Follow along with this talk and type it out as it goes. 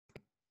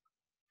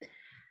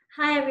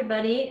Hi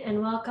everybody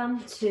and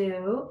welcome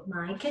to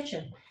my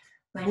kitchen.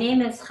 My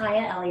name is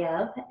Chaya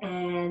Eliav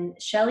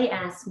and Shelly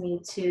asked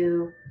me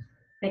to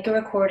make a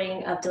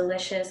recording of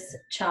delicious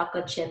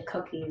chocolate chip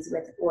cookies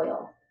with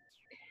oil.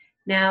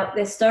 Now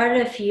this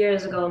started a few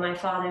years ago. My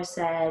father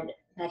said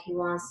that he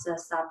wants to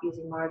stop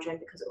using margarine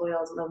because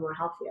oil is a little more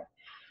healthier.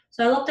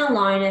 So I looked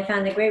online and I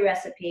found a great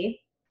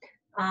recipe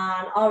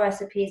on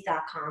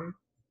allrecipes.com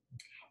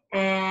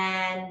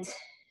and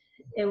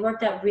it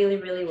worked out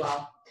really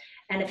well.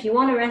 And if you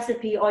want a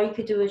recipe, all you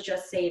could do is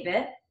just save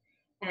it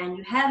and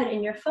you have it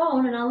in your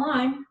phone and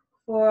online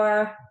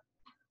for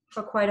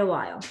quite a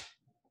while.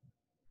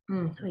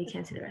 Oh, you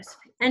can't see the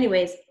recipe.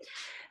 Anyways,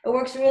 it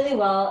works really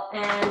well.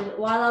 And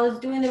while I was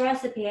doing the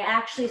recipe, I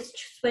actually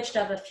switched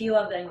up a few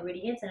of the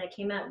ingredients and it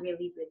came out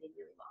really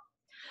well.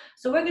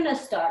 So we're gonna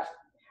start.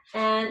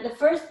 And the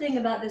first thing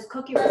about this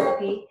cookie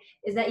recipe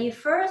is that you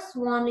first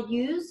want to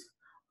use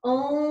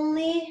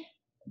only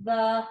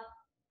the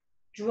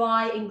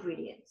dry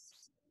ingredients.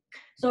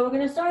 So we're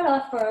going to start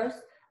off first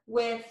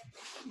with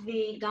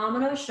the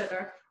Domino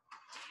sugar,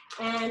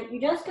 and you're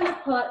just going to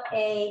put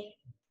a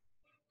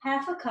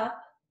half a cup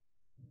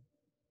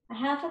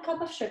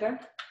of sugar.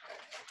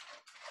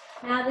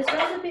 Now this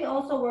recipe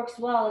also works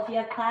well if you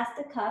have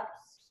plastic cups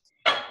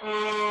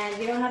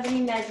and you don't have any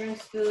measuring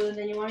spoons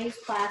and you want to use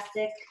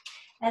plastic.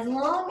 As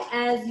long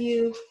as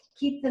you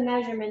keep the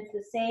measurements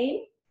the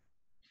same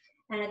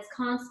and it's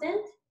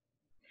constant,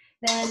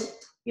 then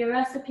your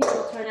recipe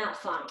will turn out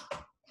fine.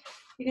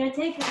 You're going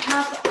to take a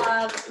cup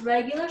of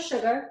regular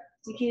sugar.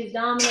 You can use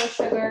Domino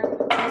sugar.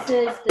 This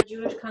is the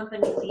Jewish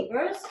company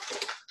Lieber's.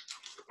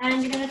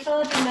 And you're going to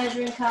fill up your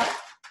measuring cup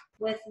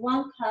with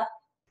 1 cup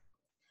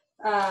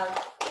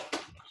of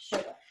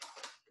sugar.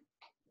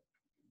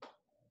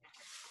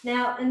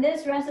 Now, in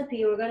this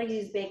recipe, we're going to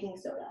use baking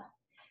soda.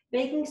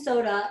 Baking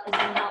soda is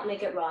going to help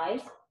make it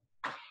rise.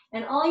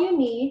 And all you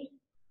need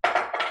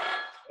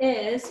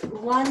is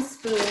 1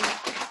 spoon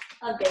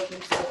of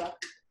baking soda.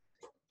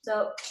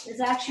 So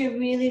it's actually a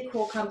really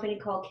cool company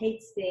called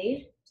Kate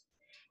Spade,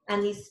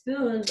 and these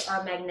spoons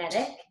are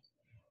magnetic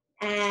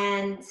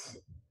and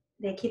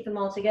they keep them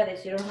all together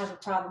so you don't have a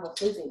problem with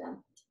losing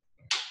them.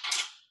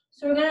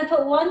 So we're going to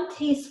put 1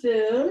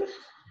 teaspoon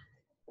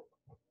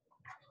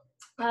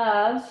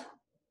of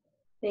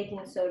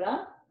baking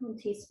soda, 1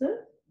 teaspoon,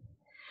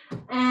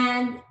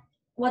 and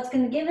what's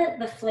going to give it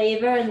the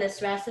flavor in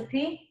this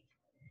recipe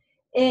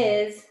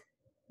is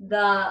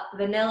the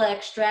vanilla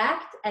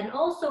extract, and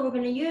also we're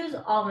going to use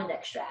almond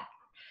extract.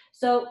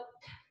 So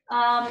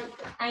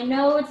I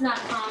know it's not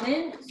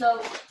common, so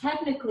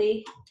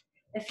technically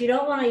if you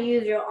don't want to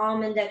use your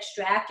almond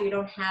extract or you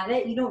don't have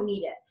it, you don't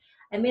need it.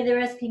 I made the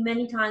recipe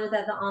many times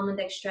without the almond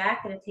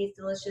extract and it tastes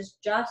delicious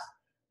just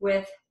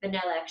with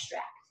vanilla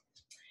extract.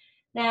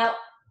 Now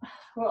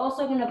we're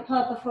also going to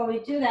put, before we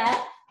do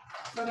that,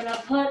 we're going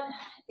to put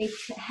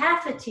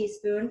half a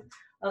teaspoon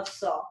of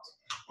salt.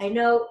 I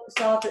know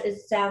salt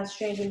sounds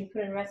strange when you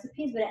put it in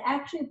recipes, but it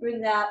actually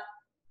brings out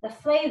the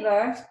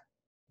flavor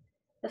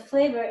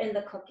in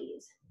the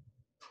cookies.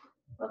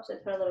 Oops, I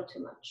put a little too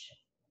much.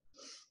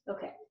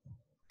 Okay.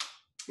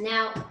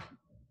 Now,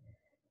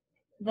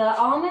 the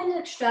almond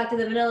extract and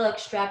the vanilla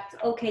extract,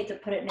 it's okay to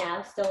put it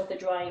now, still with the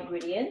dry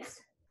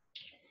ingredients.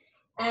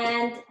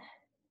 And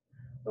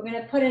we're going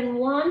to put in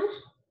 1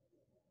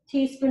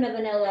 teaspoon of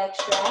vanilla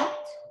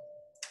extract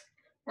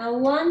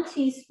and 1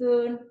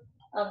 teaspoon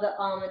of the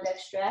almond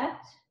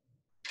extract.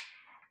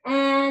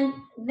 And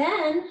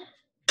then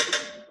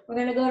we're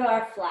going to go to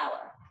our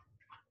flour.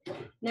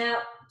 Now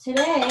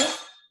today,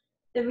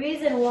 the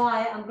reason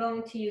why I'm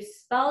going to use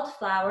spelt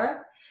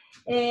flour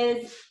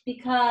is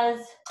because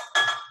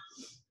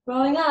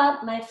growing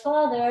up, my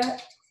father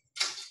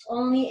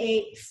only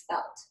ate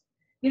spelt.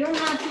 You don't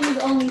have to use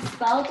only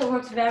spelt. It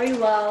works very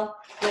well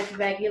with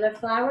regular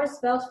flour.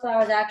 Spelt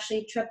flour is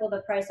actually triple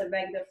the price of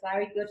regular flour.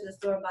 You can go to the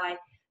store and buy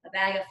a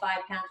bag of 5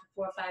 pounds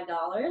for $4 or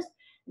 $5. And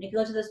you can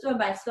go to the store and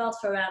buy spelt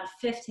for around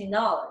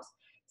 $15.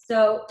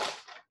 So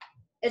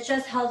it's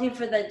just healthy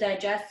for the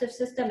digestive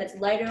system. It's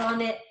lighter on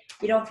it.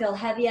 You don't feel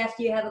heavy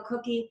after you have a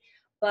cookie.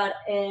 But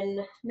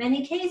in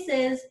many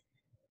cases,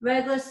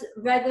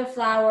 regular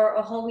flour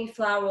or whole wheat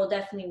flour will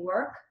definitely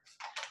work.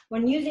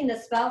 When using the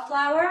spelt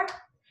flour,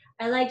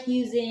 I like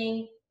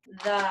using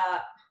the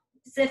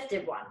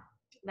sifted one,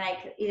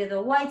 like either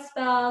the white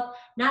spelt,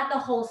 not the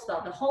whole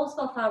spelt. The whole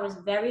spelt flour is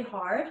very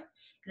hard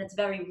and it's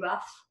very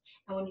rough.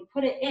 And when you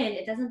put it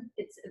in,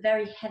 it's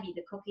very heavy,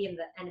 the cookie.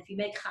 And if you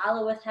make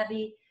challah with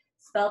heavy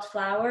spelt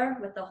flour,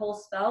 with the whole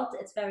spelt,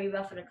 it's very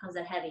rough and it comes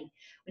out heavy.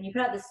 When you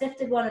put out the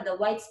sifted one or the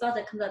white spelt,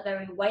 it comes out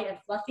very white and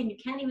fluffy, and you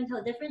can't even tell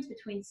the difference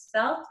between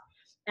spelt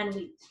and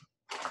wheat.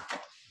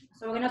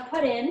 So we're gonna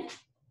put in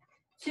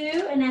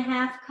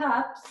 2.5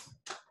 cups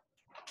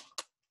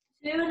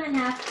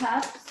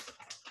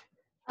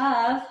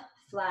of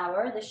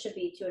flour. This should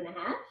be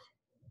 2.5.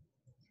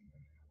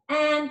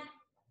 And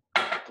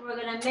we're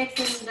going to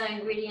mix in the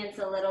ingredients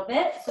a little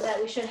bit so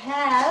that we should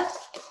have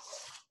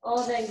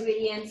all the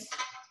ingredients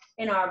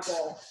in our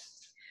bowl.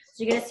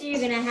 So you're going to see you're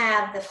going to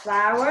have the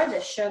flour, the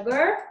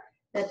sugar,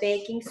 the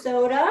baking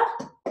soda,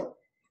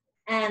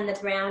 and the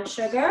brown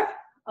sugar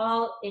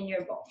all in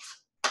your bowl.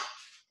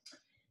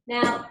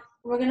 Now,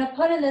 we're gonna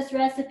put in this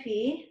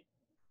recipe,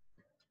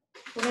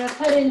 we're gonna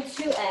put in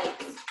 2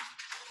 eggs.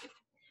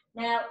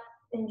 Now,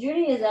 in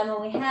Judaism,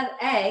 when we have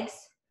eggs,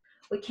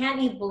 we can't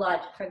eat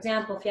blood. For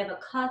example, if you have a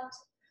cut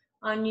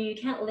on you, you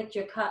can't lick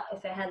your cut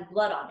if it has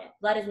blood on it.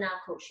 Blood is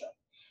not kosher.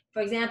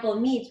 For example,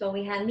 meats, when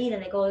we have meat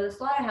and they go to the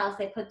slaughterhouse,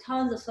 they put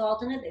tons of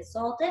salt in it, they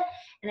salt it,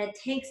 and it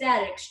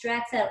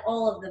extracts out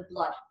all of the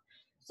blood.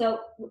 So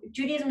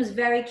Judaism is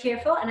very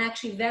careful and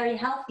actually very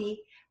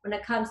healthy when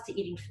it comes to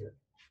eating food.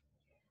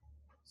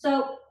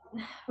 So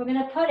we're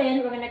gonna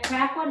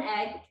crack 1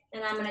 egg,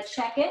 and I'm gonna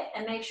check it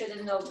and make sure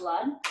there's no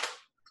blood.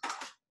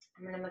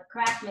 I'm gonna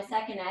crack my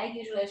 2nd egg.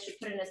 Usually I should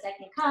put in a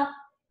 2nd cup,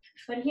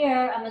 but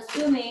here I'm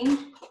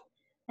assuming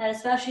that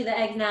especially the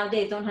eggs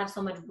nowadays don't have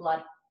so much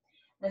blood.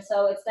 And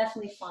so it's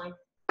definitely fine.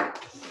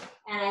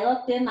 And I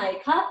looked in my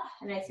cup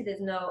and I see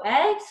there's no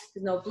eggs,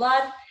 there's no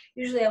blood.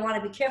 Usually I want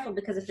to be careful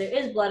because if there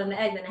is blood in the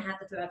egg, then I have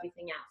to throw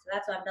everything out. So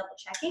that's why I'm double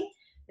checking.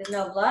 There's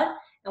no blood.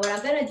 And what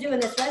I'm going to do in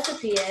this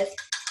recipe is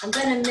I'm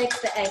going to mix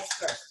the eggs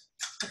first.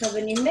 Because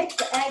when you mix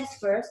the eggs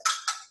first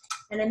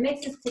and it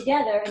mixes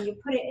together and you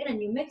put it in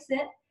and you mix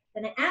it,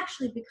 then it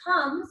actually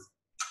becomes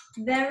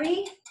it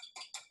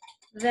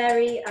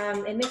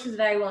mixes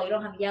very well. You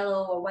don't have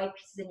yellow or white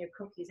pieces in your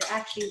cookies. It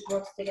actually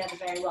works together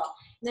very well.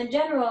 And in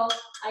general,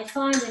 I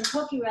find in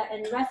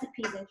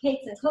recipes and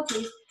cakes and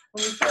cookies,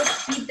 when you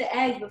first beat the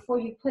egg before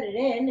you put it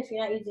in, if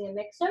you're not using a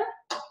mixer,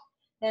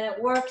 then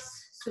it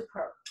works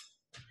superb.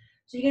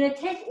 So you're gonna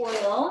take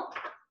oil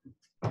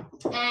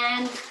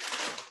and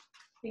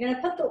you're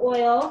gonna put the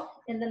oil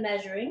in the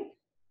measuring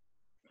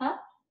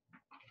cup.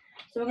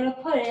 So we're going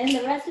to put in,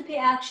 the recipe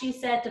actually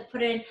said to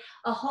put in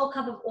a whole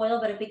cup of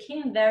oil, but it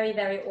became very,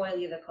 very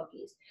oily, the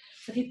cookies.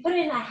 So if you put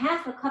in a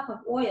 1/2 cup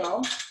of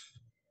oil,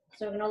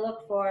 so we're going to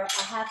look for a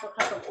 1/2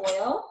 cup of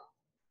oil.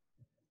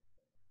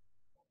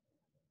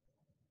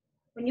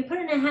 When you put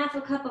in a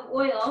 1/2 cup of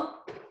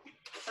oil,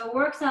 it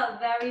works out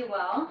very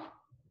well.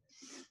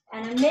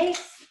 And it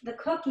makes the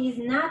cookies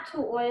not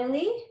too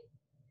oily.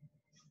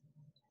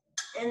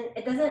 And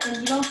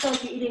you don't feel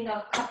like you're eating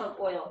a cup of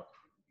oil.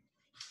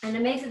 And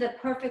it makes it the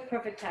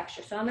perfect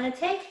texture. So I'm going to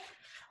take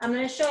a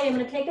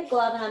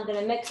glove and I'm going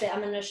to mix it.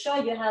 I'm going to show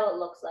you how it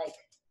looks like.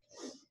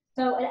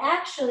 So it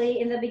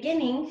actually, in the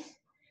beginning,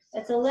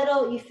 it's a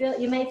little,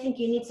 you may think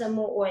you need some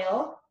more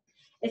oil.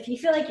 If you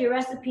feel like your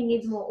recipe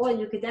needs more oil,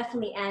 you could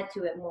definitely add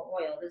to it more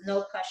oil. There's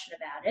no question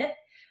about it.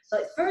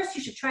 But first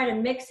you should try to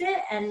mix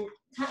it and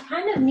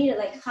kind of knead it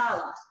like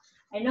challah.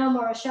 I know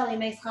Mora Shelley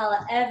makes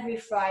challah every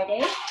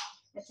Friday.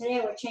 And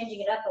today we're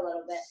changing it up a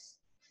little bit.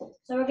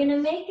 So we're going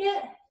to make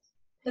it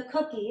the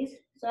cookies.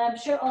 So I'm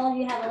sure all of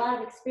you have a lot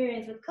of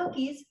experience with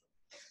cookies.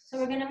 So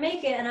we're going to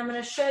make it and I'm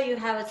going to show you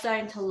how it's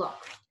starting to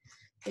look.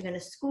 You're going to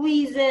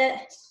squeeze it.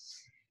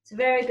 It's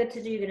very good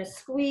to do. You're going to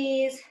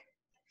squeeze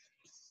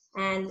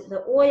and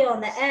the oil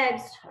and the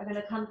eggs are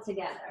going to come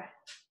together.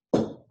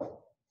 I'm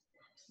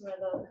going to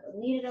go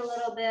knead it a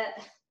little bit.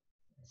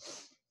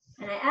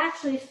 And I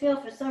actually feel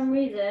for some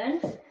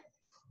reason,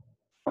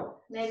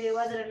 maybe it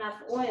wasn't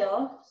enough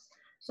oil.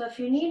 So if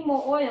you need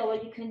more oil,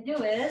 what you can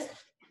do is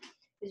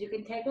you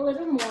can take a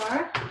little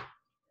more,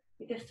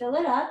 you can fill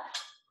it up.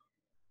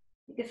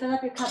 You can fill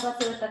up your cup, let's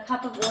say with a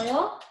cup of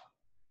oil.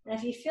 And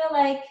if you feel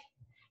like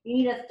you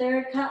need a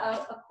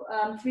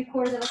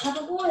 3/4 of a cup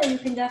of oil, you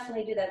can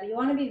definitely do that. But you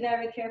want to be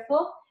very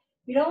careful.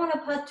 You don't want to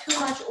put too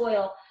much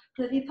oil.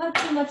 Because if you put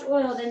too much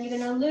oil, then you're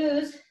going to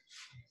lose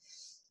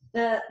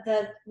the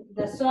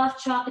soft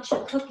chocolate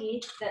chip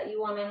cookie that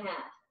you want to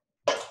have.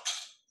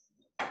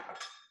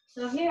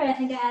 So here I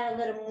think I added a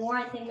little more.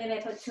 I think maybe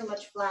I put too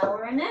much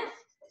flour in it.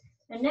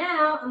 And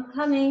now I'm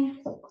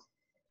coming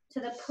to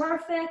the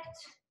perfect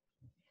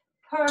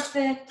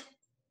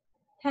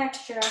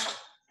texture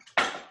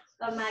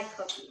of my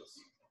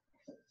cookies.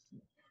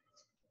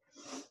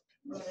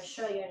 I'm going to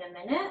show you in a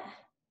minute.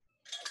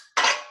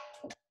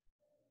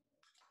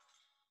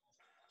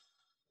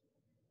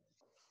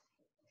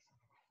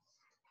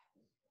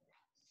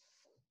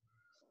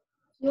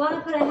 You want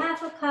to put a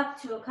 1/2 cup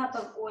to a cup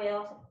of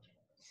oil.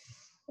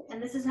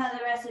 And this is how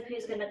the recipe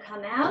is going to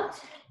come out.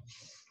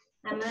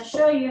 I'm going to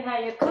show you how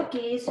your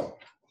cookies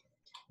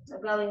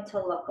are going to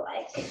look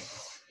like.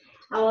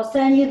 I will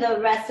send you the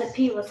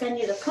recipe. We'll send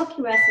you the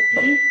cookie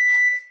recipe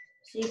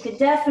so you could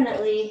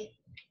definitely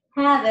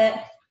have it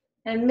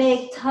and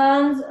make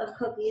tons of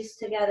cookies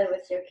together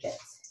with your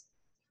kids.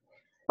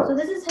 So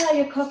this is how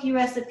your cookie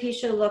recipe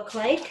should look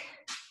like,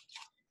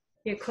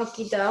 your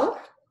cookie dough.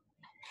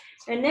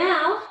 And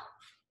now,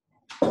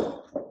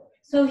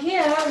 so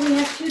here we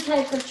have 2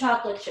 types of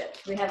chocolate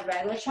chips. We have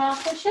regular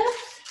chocolate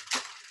chips.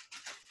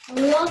 And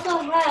we also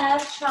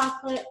have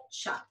chocolate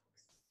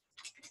chunks.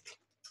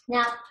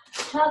 Now,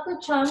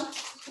 chocolate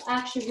chunks are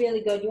actually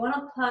really good. You want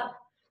to put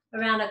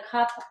around a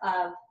cup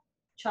of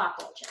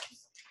chocolate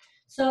chips.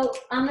 So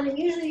I'm going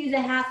to usually use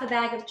a 1/2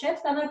 bag of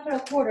chips. I'm going to put a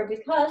 1/4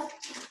 because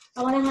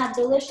I want to have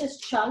delicious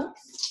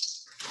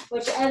chunks.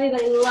 which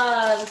everybody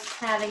loves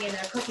having in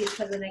their cookies,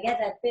 because when they get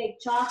that big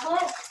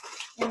chocolate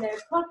in their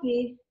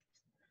cookie,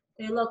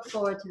 they look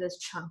forward to this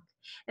chunk.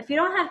 If you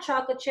don't have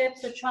chocolate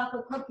chips or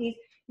chocolate cookies,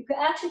 you could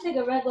actually take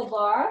a regular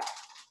bar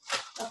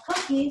of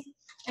cookies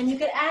and you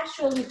could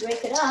actually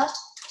break it up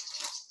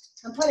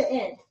and put it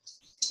in.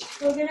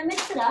 So we're gonna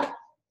mix it up.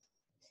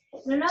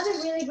 And another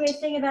really great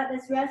thing about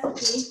this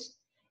recipe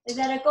is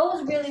that it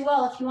goes really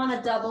well if you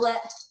wanna double it,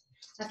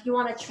 if you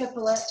wanna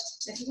triple it,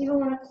 if you even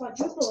wanna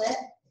quadruple it.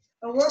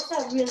 It works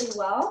out really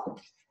well.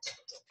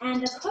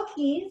 And the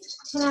cookies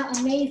come out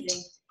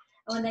amazing.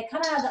 And when they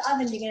come out of the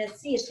oven, you're gonna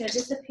see it's gonna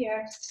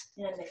disappear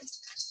in a minute.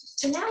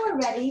 So now we're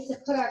ready to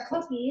put our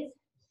cookies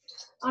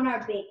on our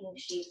baking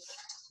sheet.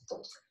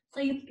 So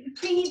you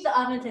preheat the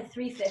oven to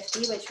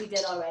 350, which we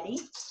did already.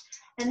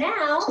 And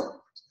now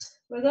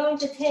we're going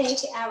to take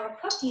our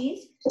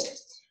cookies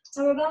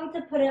and we're going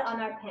to put it on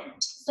our pan.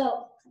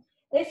 So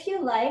if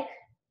you like,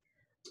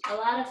 a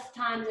lot of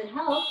times it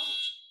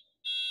helps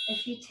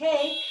if you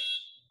take,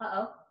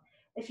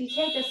 if you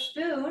take a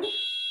spoon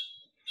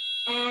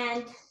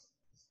and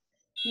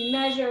you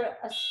measure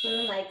a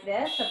spoon like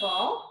this, a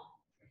ball,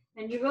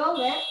 and you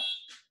roll it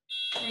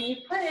and you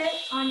put it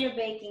on your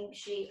baking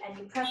sheet and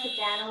you press it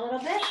down a little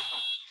bit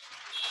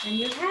and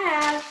you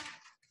have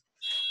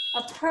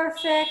a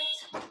perfect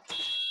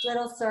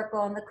little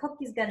circle, and the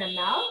cookie's gonna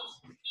melt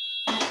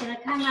and it's gonna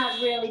come out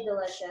really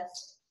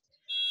delicious.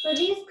 So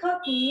these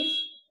cookies,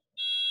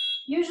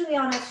 usually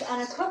on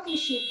a cookie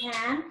sheet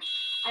pan,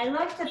 I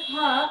like to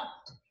put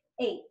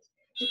 8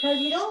 because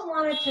you don't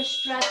want it to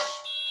stretch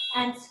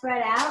and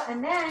spread out,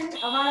 and then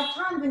a lot of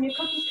times when your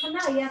cookies come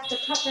out, you have to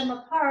cut them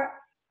apart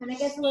and it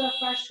gets a little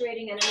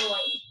frustrating and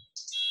annoying.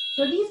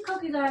 So these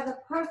cookies are the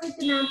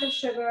perfect amount of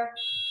sugar,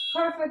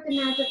 perfect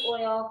amount of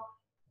oil.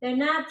 They're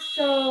not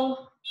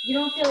so, you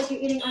don't feel like you're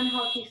eating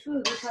unhealthy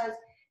food because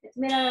it's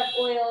made out of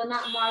oil,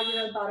 not margarine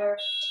or butter.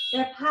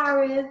 They're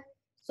pareve,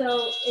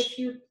 so if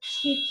you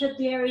keep to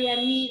dairy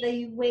and meat, that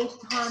you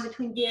waste time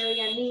between dairy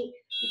and meat,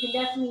 you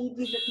can definitely eat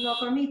these with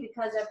milk or meat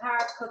because they're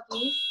pareve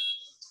cookies.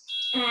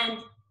 And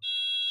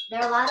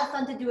they're a lot of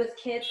fun to do with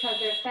kids because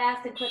they're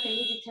fast and quick and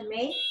easy to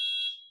make.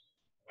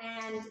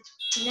 And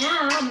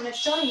now I'm going to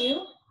show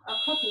you a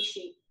cookie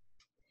sheet.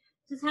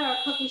 This is how our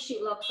cookie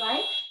sheet looks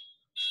like.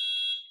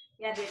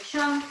 You have your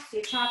chunks,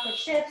 your chocolate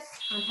chips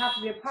on top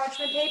of your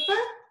parchment paper.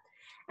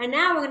 And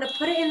now we're going to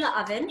put it in the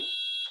oven.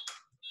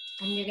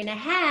 And you're going to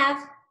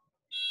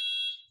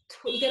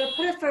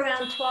put it for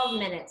around 12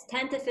 minutes,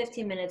 10 to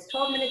 15 minutes.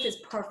 12 minutes is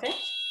perfect.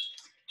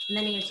 And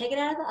then you're going to take it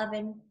out of the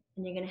oven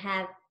and you're going to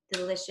have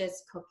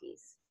delicious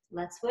cookies.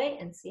 Let's wait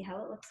and see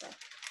how it looks like.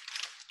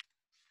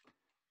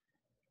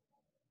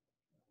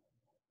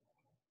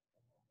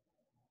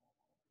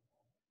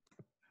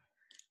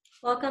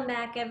 Welcome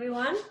back,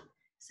 everyone.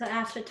 So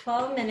after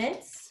 12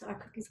 minutes, our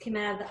cookies came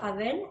out of the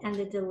oven and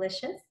they're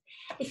delicious.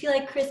 If you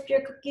like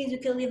crispier cookies, you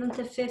can leave them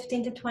to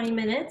 15 to 20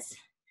 minutes.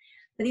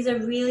 But these are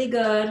really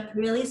good,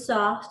 really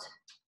soft.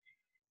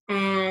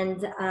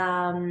 And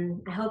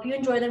I hope you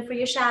enjoy them for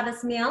your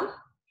Shabbos meal.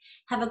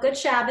 Have a good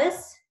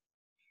Shabbos.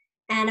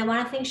 And I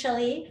want to thank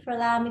Shelly for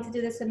allowing me to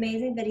do this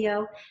amazing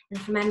video, and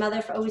for my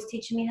mother for always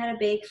teaching me how to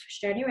bake, for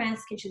Sturdy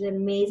Raskin. She's an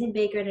amazing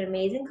baker and an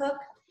amazing cook.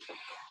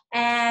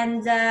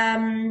 And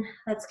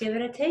let's give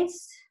it a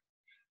taste.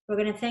 We're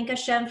going to thank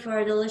Hashem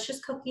for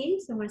delicious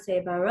cookies. I'm going to say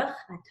Baruch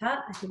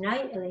Atah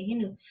Adonai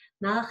Eloheinu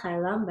Melech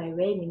Haolam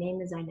Vayirei Minei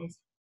Mezainis.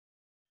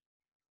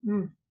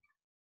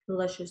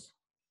 Delicious.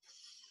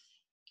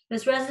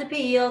 This recipe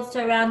yields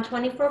to around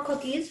 24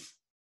 cookies.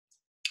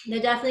 They're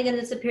definitely going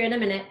to disappear in a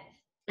minute.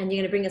 And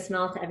you're going to bring a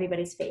smile to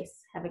everybody's face.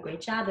 Have a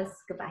great Shabbos.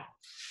 Goodbye.